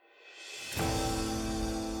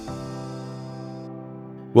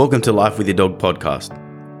Welcome to Life with Your Dog podcast.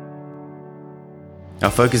 Our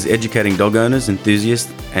focus is educating dog owners, enthusiasts,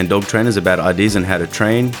 and dog trainers about ideas on how to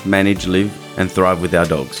train, manage, live, and thrive with our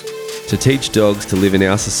dogs. To teach dogs to live in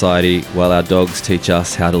our society while our dogs teach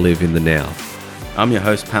us how to live in the now. I'm your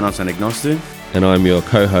host, Panos Anagnostou. And I'm your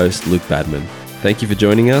co-host, Luke Badman. Thank you for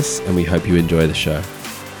joining us, and we hope you enjoy the show.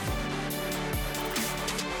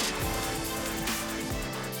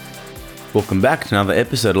 Welcome back to another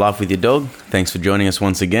episode of Life with Your Dog. Thanks for joining us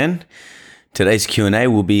once again. Today's Q&A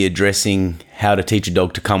will be addressing how to teach a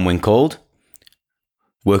dog to come when called.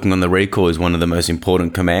 Working on the recall is one of the most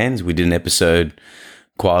important commands. We did an episode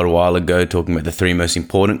quite a while ago talking about the three most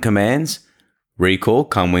important commands: recall,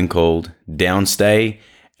 come when called, downstay,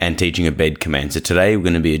 and teaching a bed command. So today we're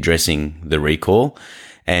going to be addressing the recall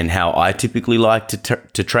and how I typically like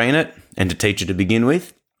to train it and to teach it to begin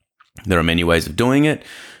with. There are many ways of doing it,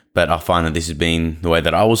 but I find that this has been the way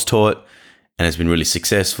that I was taught and it's been really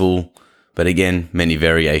successful. But again, many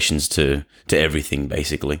variations to everything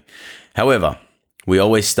basically. However, we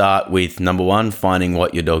always start with number one, finding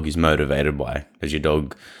what your dog is motivated by. Does your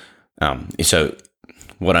dog, so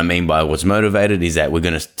what I mean by what's motivated is that we're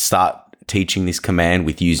going to start teaching this command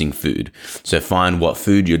with using food. So find what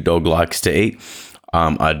food your dog likes to eat.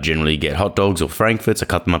 I generally get hot dogs or Frankfurts. I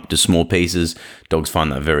cut them up into small pieces. Dogs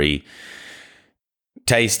find that very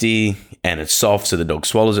tasty and it's soft, so the dog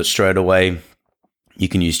swallows it straight away. You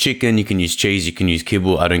can use chicken, you can use cheese, you can use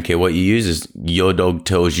kibble. I don't care what you use, is your dog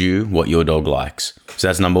tells you what your dog likes. So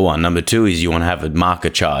that's number one. Number two is you want to have a marker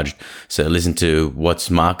charged. So listen to what's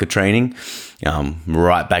marker training.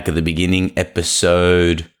 Right back at the beginning,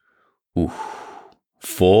 episode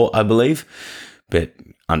 4, I believe. But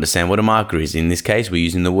understand what a marker is. In this case, we're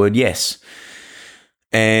using the word yes.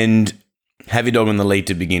 And have your dog on the lead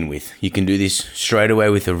to begin with. You can do this straight away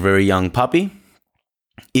with a very young puppy.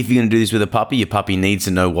 If you're going to do this with a puppy, your puppy needs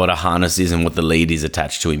to know what a harness is and what the lead is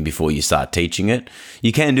attached to him before you start teaching it.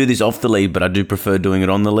 You can do this off the lead, but I do prefer doing it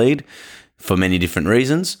on the lead for many different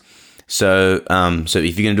reasons. So if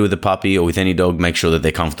you're going to do it with a puppy or with any dog, make sure that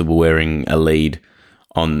they're comfortable wearing a lead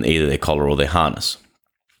on either their collar or their harness.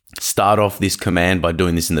 Start off this command by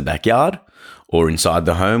doing this in the backyard or inside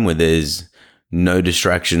the home where there's no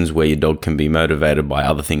distractions, where your dog can be motivated by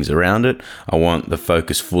other things around it. I want the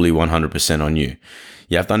focus fully 100% on you.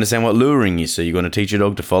 You have to understand what luring is. So you're going to teach your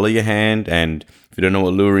dog to follow your hand. And if you don't know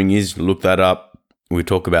what luring is, look that up. We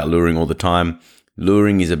talk about luring all the time.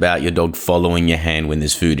 Luring is about your dog following your hand when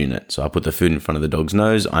there's food in it. So I put the food in front of the dog's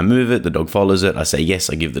nose. I move it. The dog follows it. I say yes.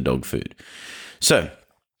 I give the dog food. So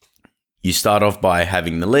you start off by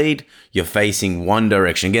having the lead. You're facing one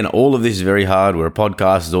direction. Again, all of this is very hard. We're a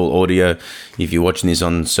podcast, it's all audio. If you're watching this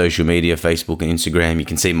on social media, Facebook and Instagram, you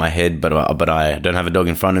can see my head, but I don't have a dog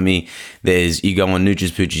in front of me. You go on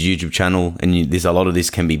Nooch's Pooch's YouTube channel, and a lot of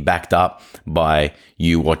this can be backed up by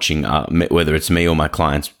you watching, whether it's me or my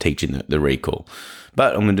clients teaching the recall.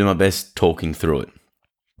 But I'm going to do my best talking through it.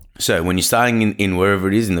 So when you're starting in wherever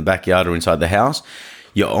it is, in the backyard or inside the house,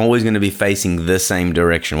 you're always going to be facing the same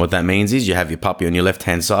direction. What that means is you have your puppy on your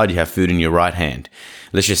left-hand side, you have food in your right hand.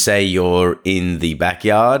 Let's just say you're in the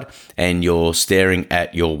backyard and you're staring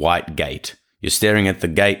at your white gate. You're staring at the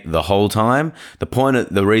gate the whole time.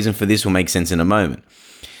 The reason for this will make sense in a moment.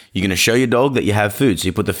 You're going to show your dog that you have food. So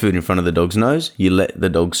you put the food in front of the dog's nose, you let the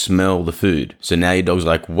dog smell the food. So now your dog's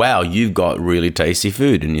like, wow, you've got really tasty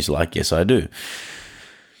food. And he's like, yes, I do.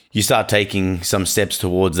 You start taking some steps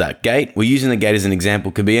towards that gate. We're using the gate as an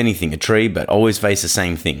example. Could be anything, a tree, but always face the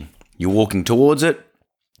same thing. You're walking towards it.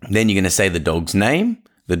 Then you're going to say the dog's name.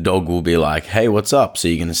 The dog will be like, hey, what's up? So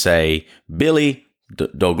you're going to say, Billy.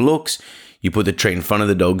 Dog looks. You put the treat in front of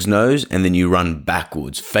the dog's nose, and then you run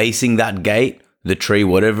backwards, facing that gate, the tree,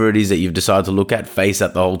 whatever it is that you've decided to look at, face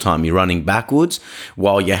that the whole time. You're running backwards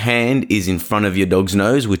while your hand is in front of your dog's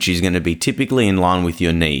nose, which is going to be typically in line with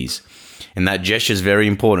your knees. And that gesture is very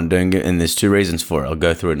important, and there's two reasons for it. I'll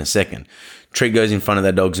go through it in a second. Treat goes in front of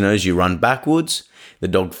that dog's nose, you run backwards, the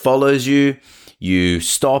dog follows you, you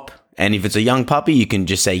stop, and if it's a young puppy, you can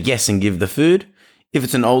just say yes and give the food. If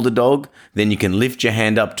it's an older dog, then you can lift your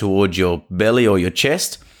hand up towards your belly or your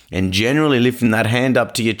chest, and generally lifting that hand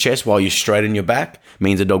up to your chest while you straighten your back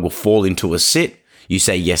means the dog will fall into a sit. You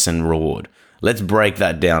say yes and reward. Let's break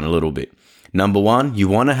that down a little bit. Number one, you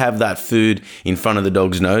want to have that food in front of the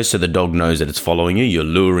dog's nose so the dog knows that it's following you. You're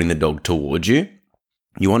luring the dog towards you.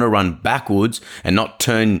 You want to run backwards and not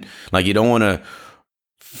turn, like you don't want to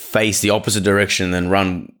face the opposite direction and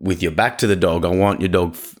run with your back to the dog. I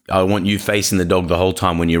want you facing the dog the whole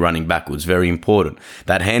time when you're running backwards. Very important.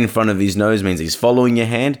 That hand in front of his nose means he's following your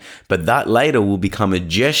hand, but that later will become a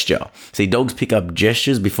gesture. See, dogs pick up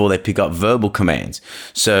gestures before they pick up verbal commands.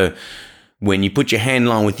 So when you put your hand in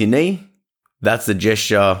line with your knee, that's the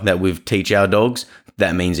gesture that we teach our dogs.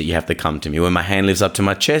 That means that you have to come to me. When my hand lifts up to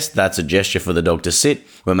my chest, that's a gesture for the dog to sit.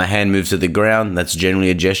 When my hand moves to the ground, that's generally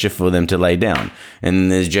a gesture for them to lay down.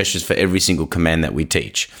 And there's gestures for every single command that we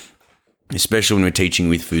teach, especially when we're teaching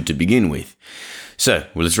with food to begin with. So,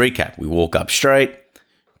 let's recap. We walk up straight,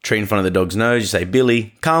 treat in front of the dog's nose. You say,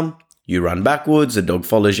 Billy, come. You run backwards. The dog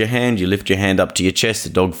follows your hand. You lift your hand up to your chest. The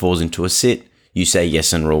dog falls into a sit. You say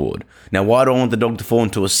yes and reward. Now, why do I want the dog to fall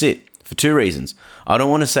into a sit? For two reasons. I don't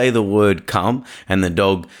want to say the word come and the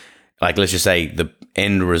dog, like let's just say the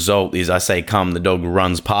end result is I say come, the dog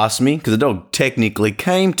runs past me, because the dog technically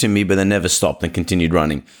came to me but then never stopped and continued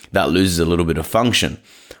running. That loses a little bit of function.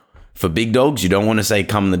 For big dogs, you don't want to say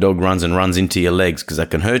come, the dog runs into your legs, because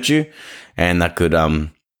that can hurt you and that could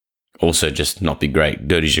also just not be great,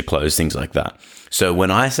 dirties your clothes, things like that. So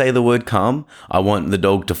when I say the word come, I want the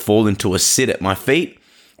dog to fall into a sit at my feet,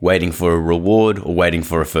 waiting for a reward or waiting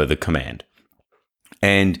for a further command.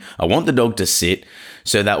 And I want the dog to sit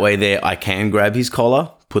so that way there I can grab his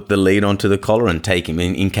collar, put the lead onto the collar and take him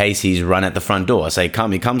in case he's run at the front door. I say,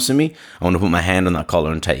 come, he comes to me. I want to put my hand on that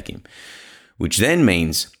collar and take him, which then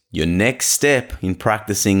means your next step in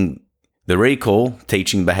practicing the recall,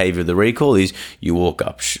 teaching behavior of the recall, is you walk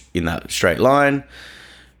up in that straight line,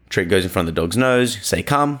 treat goes in front of the dog's nose, say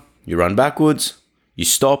come, you run backwards, you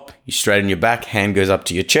stop, you straighten your back, hand goes up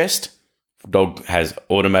to your chest. Dog has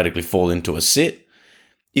automatically fall into a sit.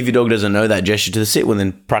 If your dog doesn't know that gesture to the sit, well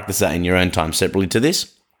then practice that in your own time separately to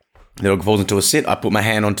this. The dog falls into a sit. I put my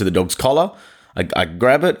hand onto the dog's collar. I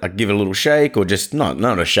grab it. I give it a little shake, or just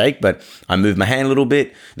not a shake, but I move my hand a little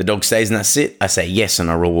bit. The dog stays in that sit. I say yes and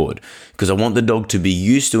I reward, because I want the dog to be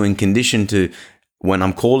used to and conditioned to, when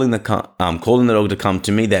I'm calling the dog to come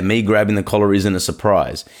to me, that me grabbing the collar isn't a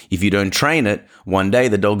surprise. If you don't train it, one day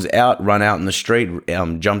the dog's run out in the street,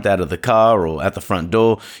 jumped out of the car or at the front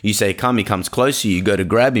door. You say come, he comes closer, you go to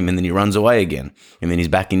grab him, and then he runs away again. And then he's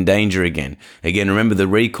back in danger again. Again, remember the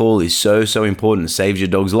recall is so important. It saves your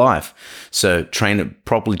dog's life. So train it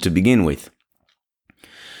properly to begin with.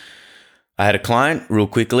 I had a client, real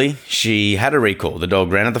quickly, she had a recall. The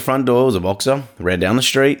dog ran at the front door, it was a boxer, ran down the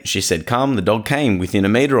street. She said, come, the dog came within a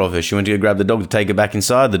meter of her. She went to go grab the dog to take her back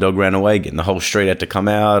inside. The dog ran away again. The whole street had to come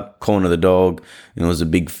out, corner the dog, and it was a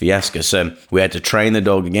big fiasco. So we had to train the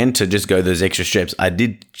dog again to just go those extra steps. I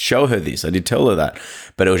did show her this. I did tell her that,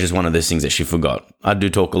 but it was just one of those things that she forgot. I do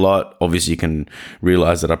talk a lot. Obviously, you can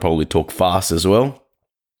realize that I probably talk fast as well.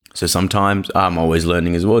 So sometimes I'm always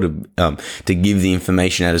learning as well to give the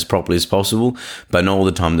information out as properly as possible, but not all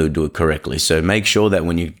the time to do it correctly. So make sure that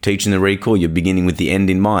when you're teaching the recall, you're beginning with the end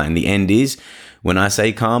in mind. The end is when I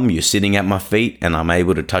say come, you're sitting at my feet and I'm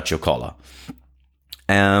able to touch your collar.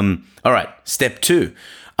 All right, step 2.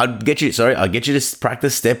 I'll get you to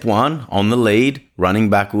practice step 1 on the lead, running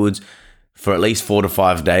backwards, for at least 4 to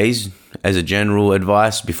 5 days as a general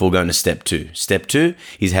advice before going to step 2. Step 2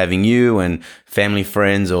 is having you and family or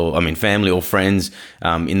friends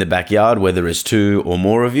in the backyard, whether it's 2 or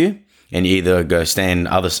more of you, and you either go stand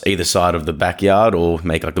either side of the backyard or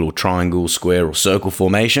make like a little triangle, square, or circle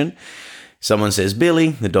formation. Someone says, Billy,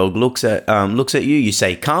 the dog looks at you, you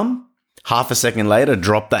say, come. Half a second later,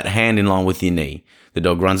 drop that hand in line with your knee. The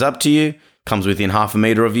dog runs up to you, comes within half a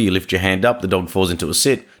meter of you, you lift your hand up, the dog falls into a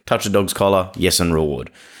sit, touch the dog's collar, yes and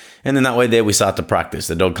reward. And then that way there we start to practice.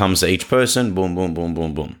 The dog comes to each person, boom, boom, boom,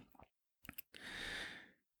 boom, boom.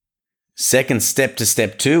 Second step to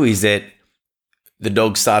step 2 is that the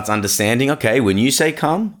dog starts understanding, okay, when you say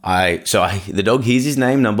come, the dog hears his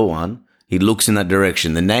name, number 1. He looks in that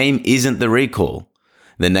direction. The name isn't the recall.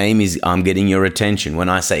 The name is, I'm getting your attention. When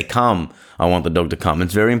I say come, I want the dog to come.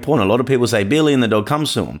 It's very important. A lot of people say Billy and the dog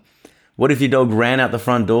comes to him. What if your dog ran out the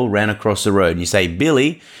front door, ran across the road, and you say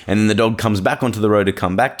Billy, and then the dog comes back onto the road to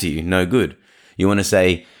come back to you? No good. You want to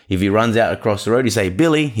say, if he runs out across the road, you say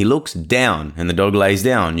Billy, he looks down, and the dog lays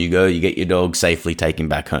down. You go, you get your dog safely taken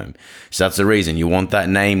back home. So that's the reason. You want that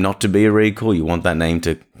name not to be a recall. You want that name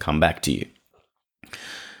to come back to you.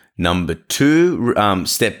 Number 2,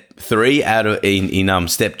 step 3 in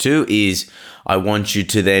step 2 is I want you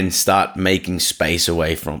to then start making space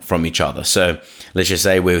away from each other. So let's just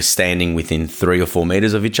say we're standing within 3 or 4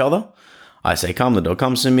 meters of each other. I say come, the dog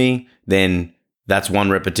comes to me. Then that's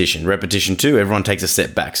 1 repetition. Repetition 2, everyone takes a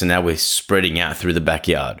step back. So now we're spreading out through the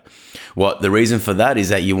backyard. The reason for that is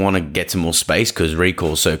that you want to get some more space because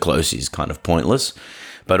recall so close is kind of pointless.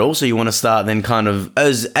 But also you want to start then kind of,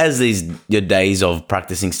 as your days of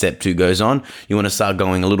practicing step 2 goes on, you want to start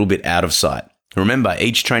going a little bit out of sight. Remember,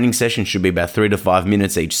 each training session should be about 3 to 5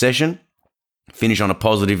 minutes each session. Finish on a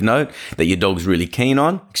positive note that your dog's really keen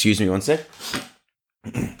on. Excuse me one sec.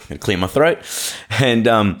 Gonna clear my throat. And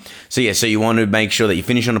so you want to make sure that you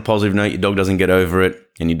finish on a positive note, your dog doesn't get over it,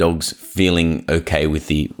 and your dog's feeling okay with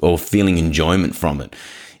or feeling enjoyment from it.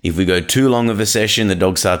 If we go too long of a session, the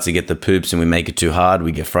dog starts to get the poops and we make it too hard,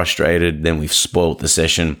 we get frustrated, then we've spoilt the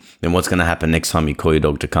session. Then what's going to happen next time you call your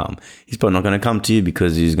dog to come? He's probably not going to come to you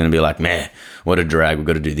because he's going to be like, man, what a drag, we've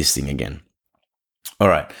got to do this thing again. All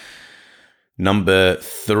right. Number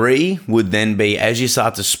 3 would then be, as you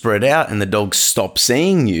start to spread out and the dog stops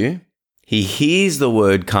seeing you, he hears the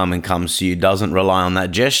word come and comes to you, doesn't rely on that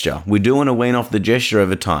gesture. We do want to wean off the gesture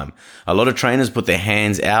over time. A lot of trainers put their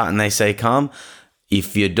hands out and they say come. And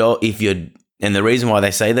the reason why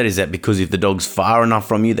they say that is that because if the dog's far enough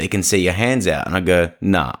from you, they can see your hands out. And I go,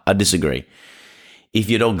 nah, I disagree. If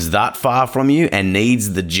your dog's that far from you and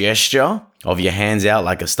needs the gesture of your hands out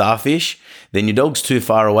like a starfish, then your dog's too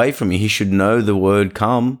far away from you. He should know the word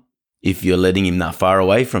come if you're letting him that far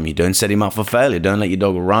away from you. Don't set him up for failure. Don't let your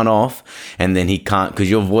dog run off and then he can't, because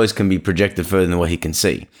your voice can be projected further than what he can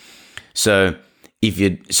see.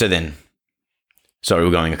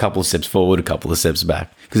 We're going a couple of steps forward, a couple of steps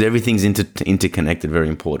back, because everything's interconnected, very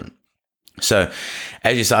important. So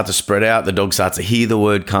as you start to spread out, the dog starts to hear the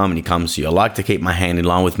word come and he comes to you. I like to keep my hand in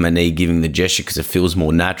line with my knee, giving the gesture because it feels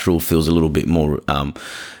more natural, feels a little bit more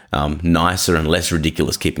nicer and less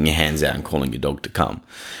ridiculous, keeping your hands out and calling your dog to come.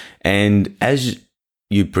 And as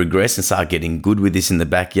you progress and start getting good with this in the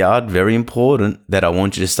backyard, very important that I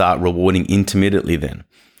want you to start rewarding intermittently then.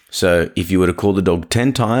 So if you were to call the dog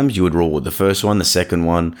 10 times, you would reward the first one, the second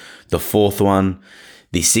one, the fourth one,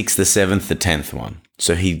 the 6th, the 7th, the 10th one.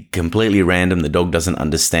 So he completely random. The dog doesn't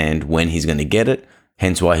understand when he's going to get it,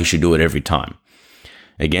 hence why he should do it every time.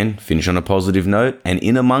 Again, finish on a positive note. And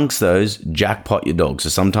in amongst those, jackpot your dog. So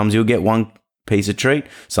sometimes you'll get 1 piece of treat.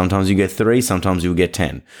 Sometimes you get 3. Sometimes you'll get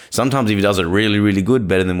 10. Sometimes if he does it really, really good,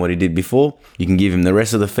 better than what he did before, you can give him the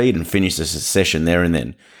rest of the feed and finish the session there and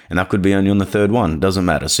then. And that could be only on the 3rd one. Doesn't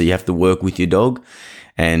matter. So you have to work with your dog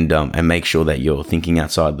and make sure that you're thinking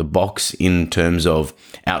outside the box in terms of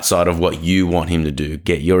outside of what you want him to do.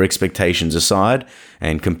 Get your expectations aside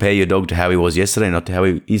and compare your dog to how he was yesterday, not to how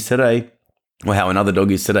he is today or how another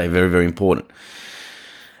dog is today. Very, very important.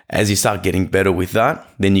 As you start getting better with that,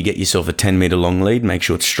 then you get yourself a 10 meter long lead. Make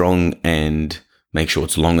sure it's strong and make sure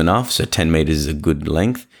it's long enough. So 10 meters is a good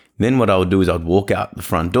length. Then what I would do is I'd walk out the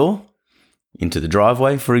front door into the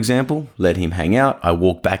driveway, for example, let him hang out. I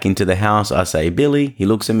walk back into the house. I say, Billy, he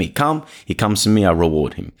looks at me, come. He comes to me. I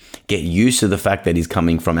reward him. Get used to the fact that he's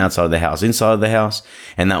coming from outside of the house, inside of the house.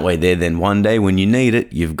 And that way there, then one day when you need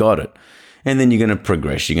it, you've got it. And then you're going to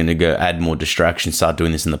progress. You're going to go add more distractions, start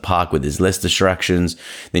doing this in the park where there's less distractions.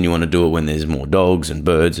 Then you want to do it when there's more dogs and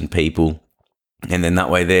birds and people. And then that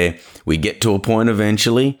way there, we get to a point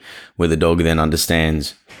eventually where the dog then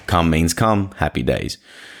understands come means come, happy days.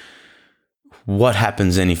 What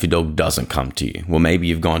happens then if your dog doesn't come to you? Well, maybe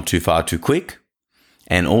you've gone too far too quick.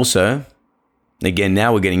 And also, again,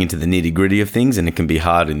 now we're getting into the nitty gritty of things and it can be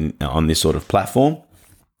hard on this sort of platform.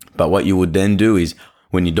 But what you would then do is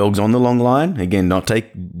when your dog's on the long line, again,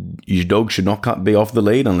 your dog should not be off the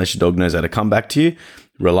lead unless your dog knows how to come back to you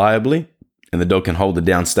reliably. And the dog can hold the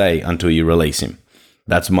downstay until you release him.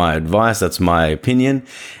 That's my advice. That's my opinion.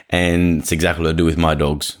 And it's exactly what I do with my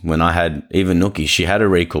dogs. When I had even Nookie, she had a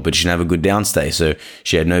recall, but she didn't have a good downstay. So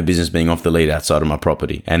she had no business being off the lead outside of my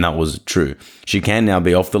property. And that was true. She can now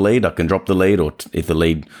be off the lead. I can drop the lead, or if the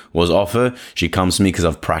lead was off her, she comes to me because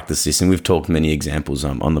I've practiced this. And we've talked many examples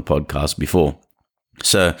on the podcast before.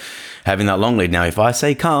 So having that long lead. Now, if I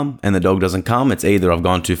say come and the dog doesn't come, it's either I've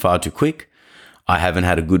gone too far too quick, I haven't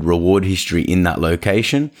had a good reward history in that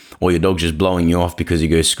location, or your dog's just blowing you off because you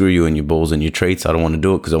go screw you and your balls and your treats. I don't want to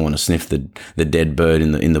do it because I want to sniff the dead bird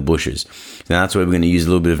in the bushes. So that's where we're going to use a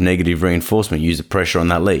little bit of negative reinforcement, use the pressure on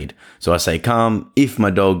that lead. So I say come if my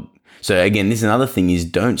dog. So again, this is another thing is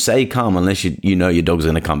don't say come unless you know your dog's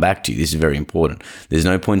going to come back to you. This is very important. There's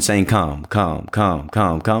no point saying come.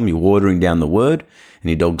 You're watering down the word and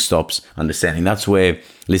your dog stops understanding. That's where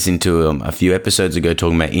listening to a few episodes ago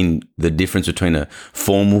talking about the difference between a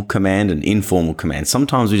formal command and informal command.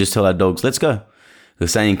 Sometimes we just tell our dogs, let's go.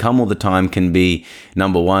 Because saying come all the time can be,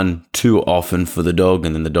 number one, too often for the dog.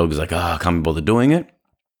 And then the dog is like, I can't bother doing it.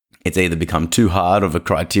 It's either become too hard of a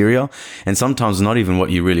criteria and sometimes not even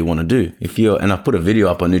what you really want to do. And I put a video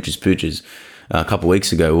up on Nutris Pooches a couple of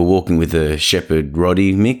weeks ago. We're walking with a Shepherd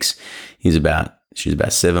Roddy mix. He's about She's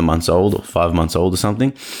about 7 months old or 5 months old or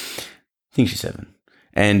something. I think she's 7.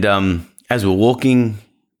 And as we're walking,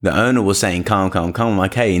 the owner was saying, come. I'm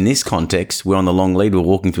like, hey, in this context, we're on the long lead. We're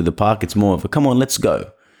walking through the park. It's more of a, come on, let's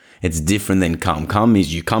go. It's different than come. Come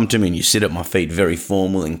is you come to me and you sit at my feet, very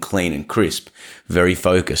formal and clean and crisp, very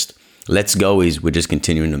focused. Let's go is we're just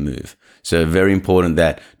continuing to move. So very important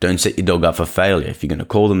that don't set your dog up for failure. If you're going to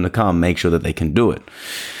call them to come, make sure that they can do it.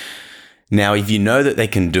 Now, if you know that they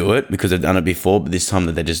can do it because they've done it before, but this time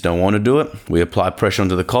that they just don't want to do it, we apply pressure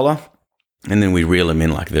onto the collar and then we reel them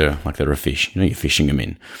in like they're a fish. You're fishing them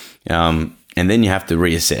in. And then you have to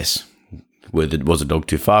reassess. Was the dog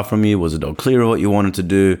too far from you? Was the dog clear of what you wanted to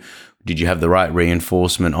do? Did you have the right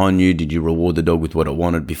reinforcement on you? Did you reward the dog with what it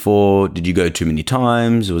wanted before? Did you go too many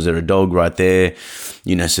times? Was there a dog right there?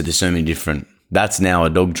 So there's so many different. That's now a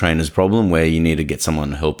dog trainer's problem where you need to get someone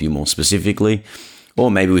to help you more specifically. Or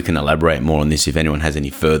maybe we can elaborate more on this if anyone has any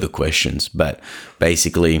further questions. But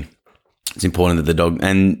basically, it's important that the dog,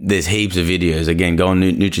 and there's heaps of videos. Again, go on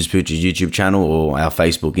Nooch's Pooch's YouTube channel or our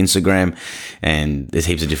Facebook, Instagram, and there's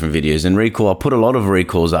heaps of different videos. And recall, I'll put a lot of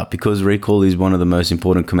recalls up because recall is one of the most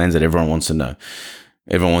important commands that everyone wants to know.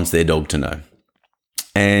 Everyone wants their dog to know.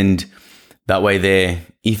 And that way there,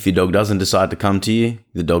 if your dog doesn't decide to come to you,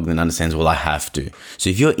 the dog then understands, well, I have to. So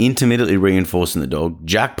if you're intermittently reinforcing the dog,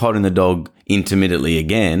 jackpotting the dog intermittently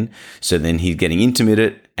again, so then he's getting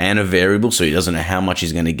intermittent and a variable, so he doesn't know how much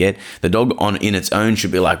he's going to get. The dog in its own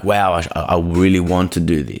should be like, wow, I really want to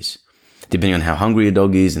do this, depending on how hungry your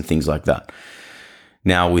dog is and things like that.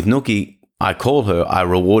 Now with Nookie, I call her, I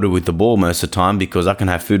reward her with the ball most of the time because I can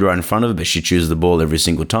have food right in front of her, but she chooses the ball every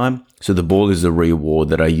single time. So the ball is the reward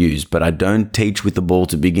that I use, but I don't teach with the ball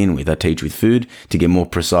to begin with. I teach with food to get more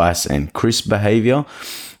precise and crisp behavior,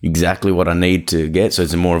 exactly what I need to get. So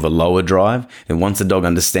it's more of a lower drive. And once the dog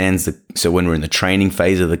understands so when we're in the training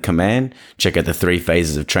phase of the command, check out the 3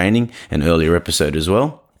 phases of training, an earlier episode as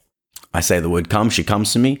well. I say the word come, she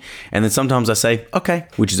comes to me. And then sometimes I say, okay,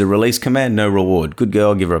 which is a release command, no reward. Good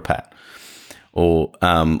girl, give her a pat. Or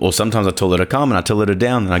sometimes I tell her to come and I tell her to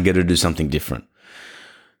down and I get her to do something different.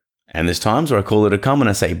 And there's times where I call her to come and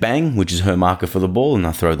I say bang, which is her marker for the ball, and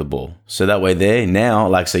I throw the ball. So that way there,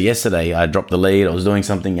 now, so yesterday I dropped the lead. I was doing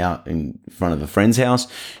something out in front of a friend's house.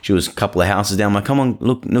 She was a couple of houses down. I'm like, come on,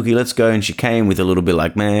 look, Nookie, let's go. And she came with a little bit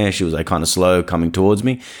like, meh. She was like kind of slow coming towards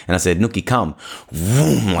me. And I said, Nookie, come.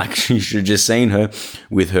 Vroom, like you should have just seen her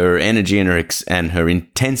with her energy and her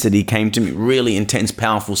intensity came to me, really intense,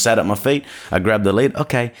 powerful, sat at my feet. I grabbed the lead.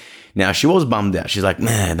 Okay. Now she was bummed out. She's like,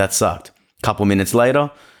 man, that sucked. Couple minutes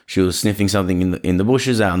later, she was sniffing something in the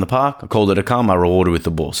bushes out in the park. I called her to come. I rewarded her with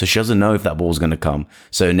the ball. So she doesn't know if that ball's going to come.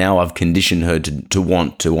 So now I've conditioned her to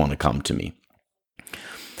want to come to me.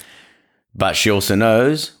 But she also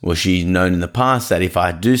knows, well, she's known in the past that if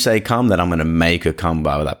I do say come, that I'm going to make her come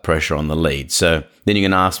by that pressure on the lead. So then you're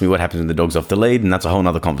going to ask me what happens when the dog's off the lead. And that's a whole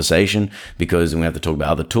nother conversation because we have to talk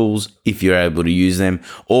about other tools if you're able to use them.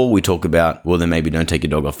 Or we talk about, well, then maybe don't take your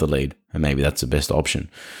dog off the lead. And maybe that's the best option.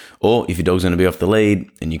 Or if your dog's going to be off the lead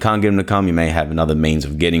and you can't get him to come, you may have another means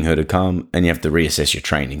of getting her to come and you have to reassess your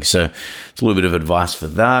training. So it's a little bit of advice for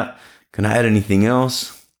that. Can I add anything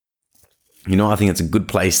else? I think it's a good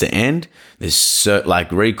place to end. There's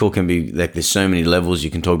recall can be there's so many levels. You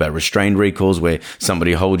can talk about restrained recalls where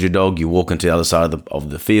somebody holds your dog, you walk into the other side of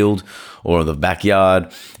the field or the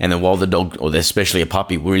backyard, and then while the dog, or especially a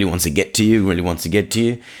puppy, really wants to get to you,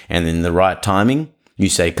 and then the right timing, you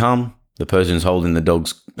say come. The person's holding the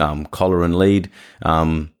dog's collar and lead.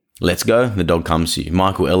 Let's go. The dog comes to you.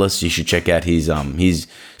 Michael Ellis, you should check out his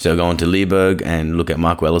so go on to Leerberg and look at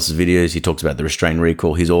Michael Ellis's videos. He talks about the restrained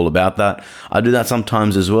recall. He's all about that. I do that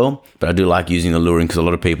sometimes as well, but I do like using the luring because a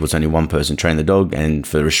lot of people, it's only one person train the dog, and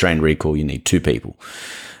for restrained recall, you need 2 people.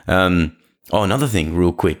 Another thing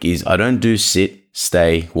real quick is I don't do sit,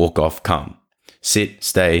 stay, walk off, come. Sit,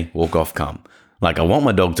 stay, walk off, come. Like I want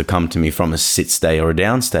my dog to come to me from a sit, stay or a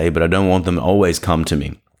down stay, but I don't want them to always come to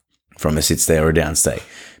me from a sit, stay or a down stay.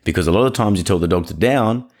 Because a lot of times you tell the dog to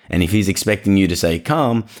down, and if he's expecting you to say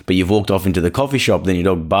come, but you've walked off into the coffee shop, then your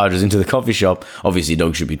dog barges into the coffee shop. Obviously, your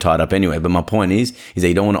dog should be tied up anyway. But my point is that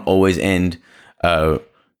you don't want to always end a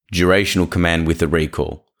durational command with a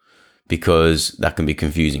recall because that can be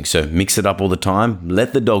confusing. So mix it up all the time.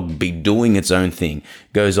 Let the dog be doing its own thing.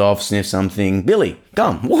 Goes off, sniffs something. Billy,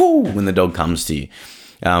 come. Woohoo! When the dog comes to you.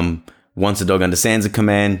 Once the dog understands the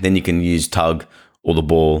command, then you can use tug or the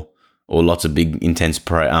ball or lots of big, intense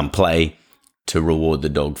play to reward the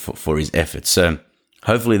dog for his efforts. So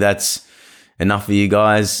hopefully that's enough for you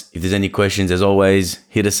guys. If there's any questions, as always,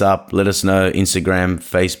 hit us up. Let us know. Instagram,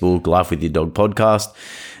 Facebook, Life with Your Dog podcast.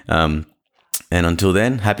 And until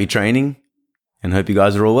then, happy training and hope you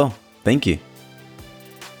guys are all well. Thank you.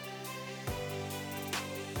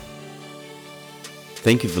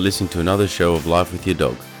 Thank you for listening to another show of Life with Your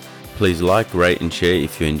Dog. Please like, rate and share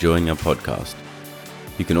if you're enjoying our podcast.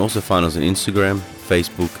 You can also find us on Instagram,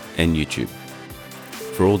 Facebook and YouTube.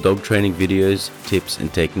 For all dog training videos, tips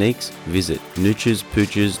and techniques, visit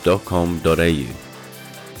noochespooches.com.au.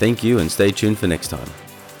 Thank you and stay tuned for next time.